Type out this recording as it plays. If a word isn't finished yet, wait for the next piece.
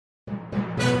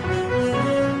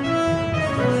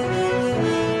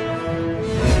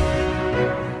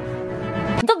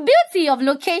beauty of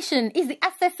location is the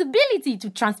accessibility to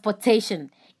transportation.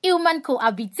 Human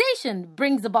cohabitation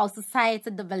brings about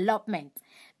societal development.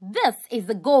 This is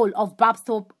the goal of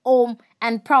BABZTOPP Home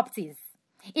and Properties.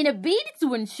 In a bid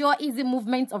to ensure easy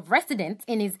movement of residents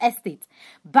in his estate,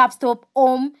 BABZTOPP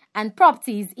Home and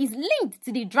Properties is linked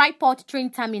to the dry port train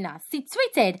terminal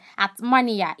situated at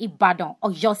Mania, Ibadan,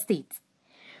 Oyo State.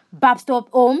 BABZTOPP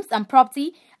Homes and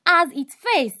Property has its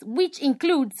phase, which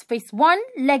includes Phase 1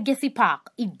 Legacy Park,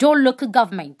 Ido Local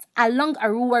Government, along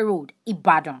Aruwa Road,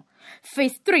 Ibadan.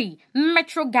 Phase 3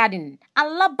 Metro Garden,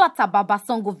 Alabata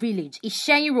Babasongo Village,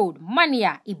 Ishenyi Road,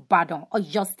 Mania, Ibadan,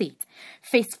 Oyo State.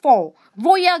 Phase 4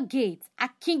 Royal Gate,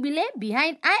 Akingbile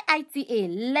behind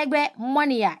IITA, Legbe,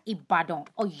 Mania, Ibadan,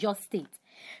 Oyo State.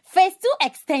 Phase 2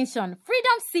 Extension,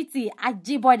 Freedom City,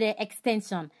 Ajibode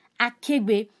Extension,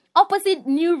 Akegbe, opposite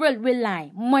New Railway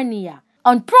Line, Mania.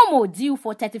 On promo due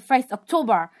for 31st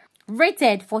October,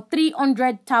 rated for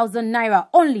 300,000 naira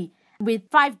only, with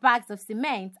 5 bags of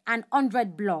cement and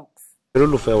 100 blocks.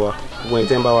 olólùfẹ́ wa gbogbo ẹ̀yin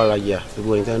tẹ́ ń bá wa rajà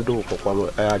gbogbo ẹ̀yin tẹ́ ń dòwò pọ̀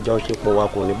àjọṣepọ̀ wa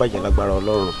kò ní bàjẹ́ lágbára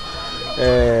Ọlọ́run.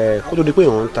 Kó tó di pé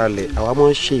ìwọ̀n ń talẹ̀ àwa máa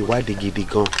ń ṣe ìwádìí gidi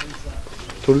gan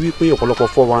torí wípé ọ̀pọ̀lọpọ̀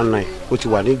 419 ó ti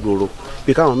wà ní ìgboro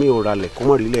bí káwọn míì ò ralẹ̀ kó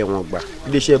mọ̀ rí ilẹ̀ wọn gbà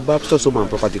iléeṣẹ́ BABZTOPP Home and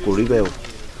Property kò rí bẹ́ẹ̀ o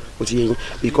ó ti yé yín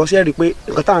because ẹ rí i pé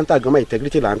nǹkan tá à ń tà gan-an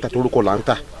integrity là ń tà torúkọ là ń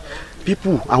tà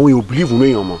people àwọn èèyàn believe nínú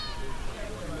èèyàn mọ́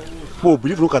mo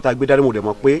believe nínú kàtà gbé dání mo dẹ̀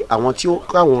mọ̀ pé àwọn tí ó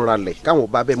káwọn ralẹ̀ káwọn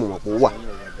bá bẹ́ẹ̀ mo mọ̀ pé ó wà.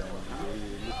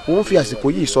 Mo ń fi àsìkò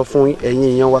yìí sọ fún ẹ̀yin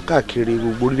èèyàn wa káàkiri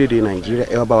gbogbo orílẹ̀-èdè Nàìjíríà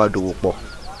ẹ wá bá wa dòwò pọ̀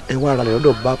ẹ wá ralẹ̀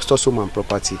lọ́dọ̀ BABZTOPP Home and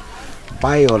Property.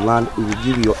 Buy your land, we will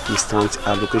give you your instant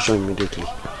allocation immediately.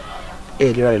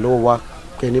 Ẹ lè ralẹ̀ lọ́wọ́ wa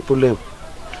kẹ́ ní problem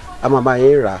a máa bá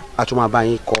yín rà á tún máa bá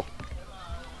yín kọ́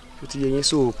ó ti yé yín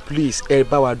so please ẹ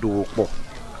bá wa dòwò pọ̀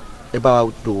ẹ bá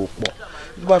wa dòwò pọ̀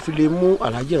bí wàá fi lè mú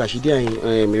Alhaji Rashidi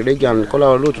Mìrẹ́gì Kọ́lá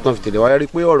olóòtú tán fi tẹ̀lé wa rí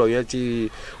pé ọ̀rọ̀ yẹn ti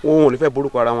wọn ò ní fẹ́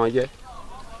borúkọ ara wọn jẹ́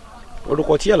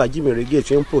orúkọ tí Alhaji Mìrẹ́gì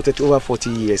ti ń protect over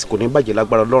 40 years kò ní bàjẹ́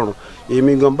lágbára Ọlọ́run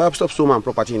èmi gan BABZTOPP Home and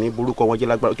Property ní borúkọ wọn jẹ́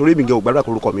lágbára torí èmi gan ò gbàdúrà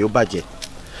kó orúkọ mi ó bàjẹ́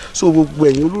so gbogbo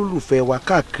ẹ̀yin olólùfẹ́ wa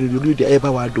káàkiri orílẹ̀-èdè ẹ bá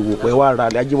wa dòwò pọ̀ ẹ wá ra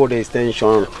alẹ́ Ajibode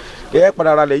extension ẹ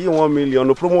padà ra alẹ́ yìí 1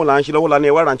 million promo là ń ṣe lọ́wọ́ lánàá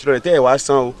ẹ wá rántí rẹ̀ tẹ́ ẹ wá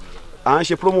san o à ń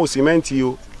ṣe promo cement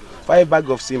o 5 bags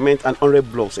of cement and 100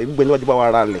 blocks ẹ gbogbo ẹni wájú bá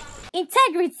wa ra alẹ́.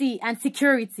 Integrity and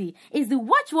security is the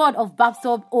watchword of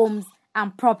BABZTOPP Homes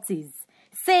and Properties,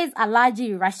 says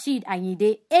Alhaji Rasheed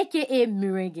Ayinde, aka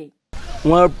Mìrẹ́gì.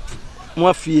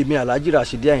 Wọ́n fi èmi Alhaji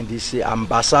Rasheed Ayinde ṣe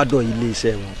ambassador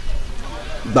ilé-iṣẹ́ wọn.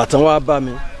 Ìgbà tán wá bá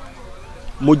mi,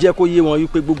 mo jẹ́ kó yé wọn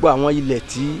wípé gbogbo àwọn ilẹ̀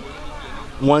tí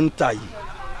wọ́n ń tà yìí,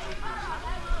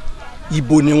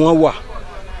 ibo ni wọ́n wà.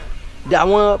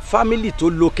 Àwọn family tó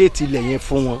locate ilẹ̀ yẹn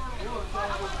fún wọn.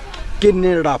 Kí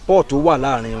ni rapport tó wà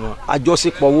láàrin wọn?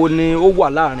 Àjọṣepọ̀ wo ni ó wà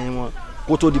láàrin wọn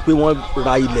kó tó di pé wọ́n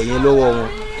ra ilẹ̀ yẹn lọ́wọ́ wọn?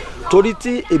 Torí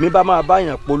tí èmi bá máa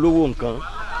báyàn polówó nǹkan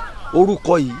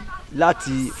orúkọ yìí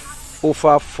láti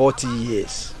over 40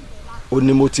 years ó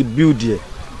ní mo ti build ẹ̀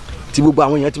tí gbogbo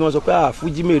àwọn èèyàn tí wọ́n sọ pé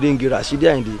Fuji Mìrẹ́gì Rasheed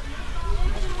Ayinde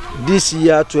this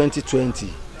year 2020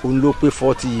 òun ló pé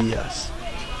 40 years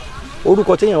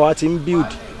orúkọ téèyàn wá ti ń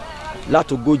build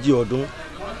látogójì ọdún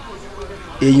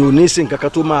èèyàn ò ní sí nǹkan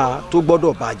kan tó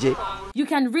gbọ́dọ̀ bàjẹ́. You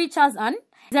can reach us on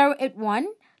 081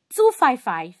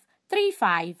 255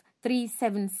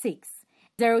 35376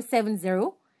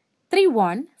 070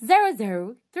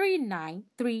 3100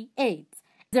 3938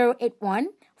 081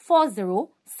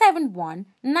 4071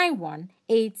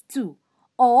 9182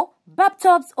 or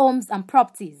BABZTOPP Homes and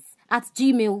Properties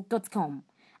 @gmail.com.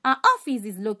 Our office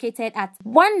is located at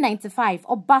 195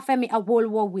 Obafemi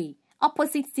Awolowo Way,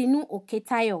 opposite Sinu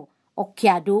Oketayo,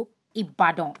 Oke-Adu,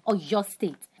 Ibadan, Oyo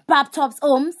State. BABZTOPP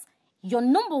Homes, your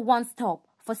 #1 stop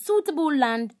for suitable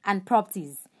land and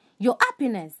properties. Your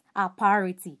happiness, our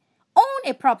priority. Own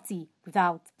a property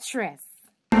without stress.